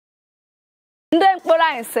Ndị mkpụrụ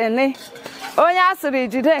anyị sene onye asịrị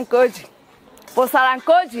jide nke oji pụsara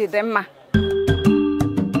nke oji dị mma.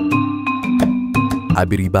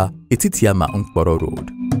 Abiriba, ETITIAMA-NKPORO ROAD.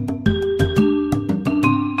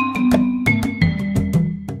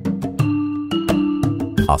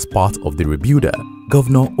 As part of the rebuilder,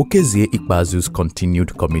 Governor Okezie Ikpeazu's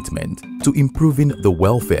continued commitment to improving the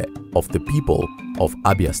welfare of the people of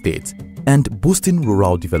Abia State and boosting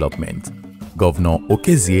rural development, Governor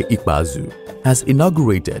Okezie Ikpeazu has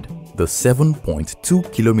inaugurated the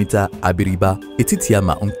 7.2-kilometer Abiriba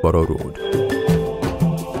ETITIAMA-NKPORO Road.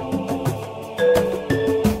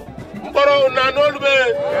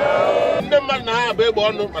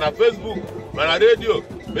 Facebook, radio,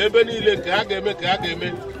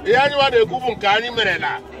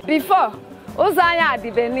 before, Uzanya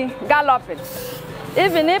Diveni galloping.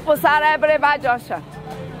 Even if Usara Abiriba Junction,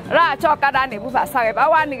 Rachokada Nebuba Sareba,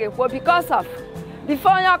 one because of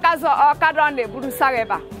before your Kazo or Kadron Neburu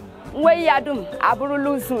Sareba, where Yadum, Aburu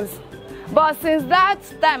Lusus. But since that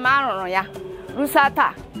time, Aronoya,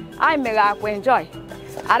 Rusata, I may enjoy.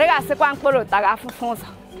 Arega Sequan Poro Tagafufonsa,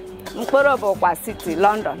 Mporo City,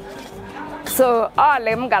 London. So all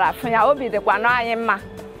them Garafunya will be the Quanayama.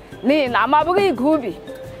 Nina Maburi Gubi.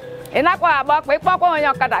 Inakwa about Papa on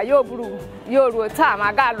your Kada Yobru, Yoru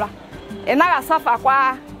Tama Galwa. Inaga suffer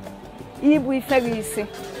qua Ibu Ferisi.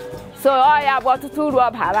 So I have got to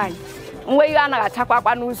rob her line. We are not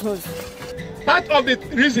a news. Part of the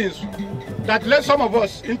reasons that led some of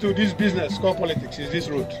us into this business called politics is this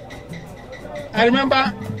road. I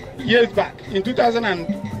remember years back in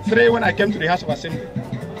 2003 when I came to the House of Assembly.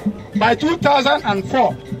 By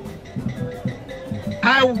 2004,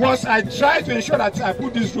 I tried to ensure that I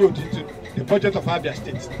put this road into the budget of Abia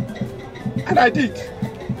State. And I did.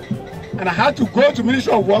 And I had to go to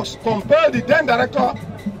Ministry of Works, compel the then Director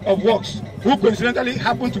of Works, who coincidentally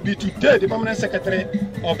happened to be today the Permanent Secretary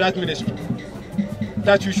of that ministry,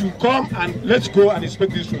 that you should come and let's go and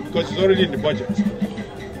inspect this road because it's already in the budget.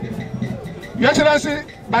 Your Excellency,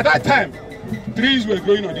 by that time, trees were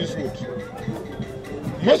growing on this road.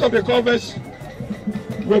 Most of the culverts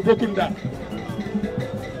were broken down.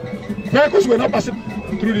 Vehicles were not passing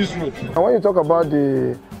through this road. And when you talk about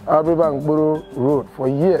the ABRIBA-NKPORO road, for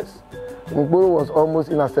years, NKPORO was almost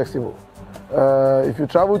inaccessible. If you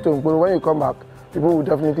travel to NKPORO, when you come back, people will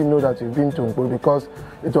definitely know that you've been to NKPORO because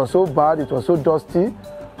it was so bad, it was so dusty,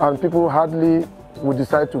 and people hardly would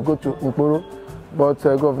decide to go to NKPORO. But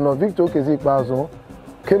Governor Victor Okezie Ikpeazu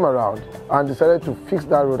came around and decided to fix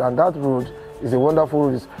that road, and that road is a wonderful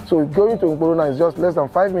road. So going to NKPORO now is just less than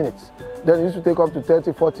 5 minutes. Then it used to take up to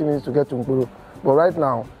 30, 40 minutes to get to NKPORO. But right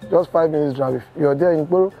now, just 5 minutes drive, you're there in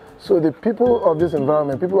NKPORO. So the people of this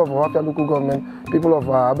environment, people of Abia local government, people of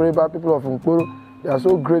Abiriba, people of NKPORO, they are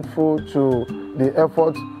so grateful to the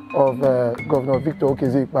efforts of Governor Victor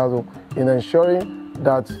Okezie Ikpeazu in ensuring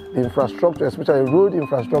that the infrastructure, especially road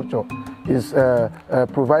infrastructure, is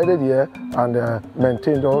provided here and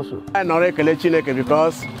maintained also. I know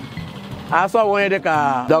because I saw one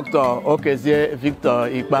Dr. Okezie Victor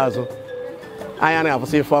Ikpeazu. I am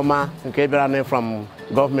a former from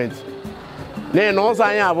government. I also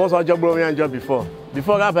have job before.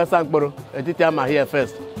 Before I first NKPORO, ETITIAMA here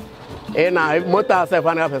first. And I motor self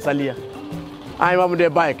and have a salia. I am on the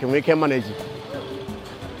bike and we can manage it.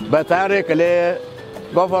 But I recollect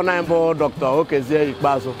Governor Dr. Okezie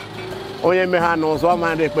Ikpeazu. Onye me ha no so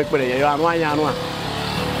man dey pepere yo anu anya anu a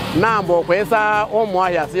na bo kwesa omo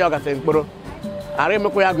aya si oga se NKPORO are me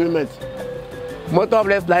ko agreement motor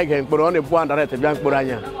bless like NKPORO on the poor direct bi NKPORO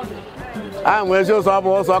anya and we so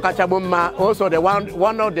bo so kacha bo ma also the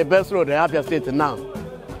one of the best road in Abia State now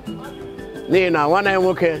ni na one I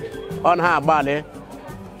nwoke on ha agbale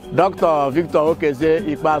Dr. Victor Okezie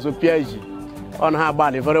Ikpeazu PhD on ha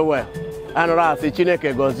agbale very well and ra si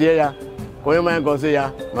Chineke gozie ya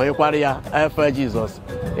Jesus.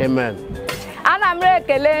 Amen. Ana m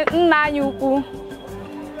ekele nna anyị ukwu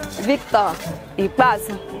Victor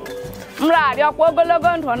Ikpeazu. M rarịọkwa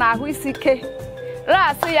ogologo ndụ na ahụ isi ike.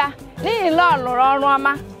 Rasị ya n'ihi na ọ lụrụ ọrụ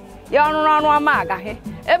ọma, ya ọrụ ọma agaghị.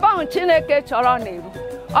 Ebe ahụ Chineke chọrọ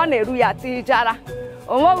ọ na-eru ya tijara.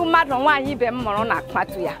 Onweghị mmadụ nwaanyị ibe m mụrụ na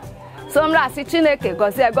akpatu ya. So m rasị Chineke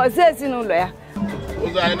gọzie ezinụlọ ya.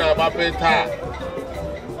 Ụzọ anyị na-agbape taa.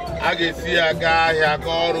 Aga si aga ahịa ka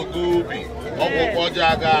ọrụ gubi ọgwụkwọ ọjọọ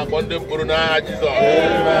aga akpọ ndị mkpụrụ n'aha Jizọs.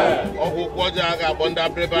 Ọgwụkwọ ọjọọ aga akpọ ndị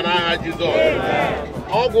Abiriba n'aha Jizọs.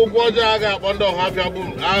 Ọgwụkwọ ọjọọ aga akpọ ndị Ọhafịa bụ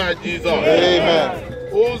n'aha Jizọs.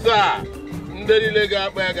 Ụzọ a ndị niile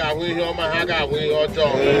ga-akpa ya ga-ahụ ihe ọma, ha ga-ahụ ihe ọjọọ.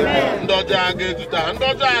 Ndị ọjọọ a ga-ezute ha, ndị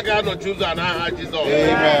ọjọọ a ga-anọchi ụzọ n'aha Jizọs.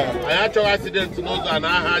 Anyị achọghị accident n'ụzọ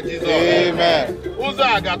n'aha Jizọs. Ụzọ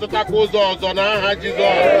a ga-atụtakwa ụzọ ọzọ n'aha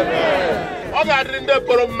Jizọs. Ọ ga-adịrị ndị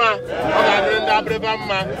mkpọrọ mma, ọ ga-adịrị ndị Abiriba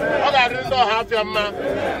mma, ọ ga-adịrị ndị Ọhafịa mma.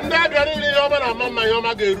 Ndị Abịa niile ihe ọma na-ama mma, ihe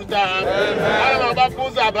ọma ga-erute ha. Ana m agbapụ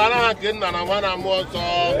ụzọ abara ha nke Nna na Nwa na Mmụọ Nsọ.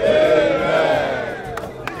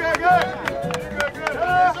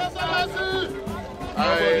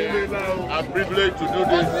 I am privileged to do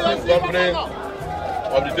this in company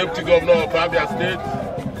of the Deputy Governor of Abia State,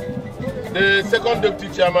 the second Deputy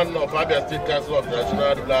Chairman of Abia State Council of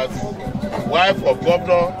National Blacks, wife of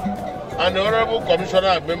Governor, and the Honorable Commissioner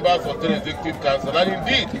and members of the Executive Council, and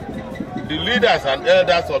indeed the leaders and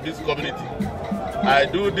elders of this community. I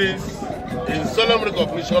do this in solemn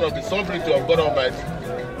recognition of the sovereignty of God Almighty,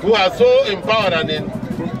 who has so empowered and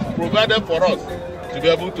provided for us to be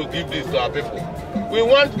able to give this to our people. We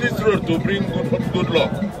want this road to bring good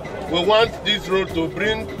luck. We want this road to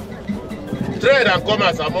bring trade and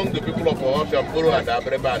commerce among the people of Okezie and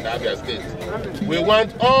Abiriba and Abia State. We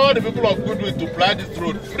want all the people of goodwill to ply this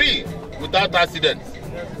road free without accidents.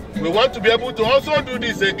 We want to be able to also do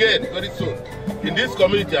this again very soon in this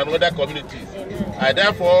community and other communities. I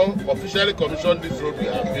therefore officially commission this road we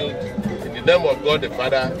have built in the name of God the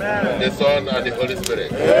Father, the Son, and the Holy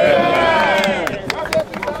Spirit.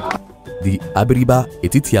 The Abiriba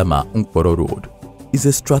ETITIAMA-NKPORO Road is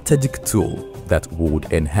a strategic tool that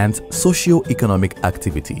would enhance socio-economic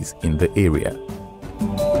activities in the area.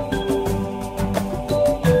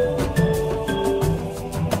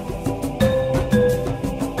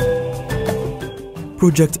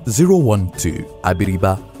 Project 012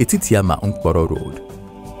 Abiriba ETITIAMA-NKPORO Road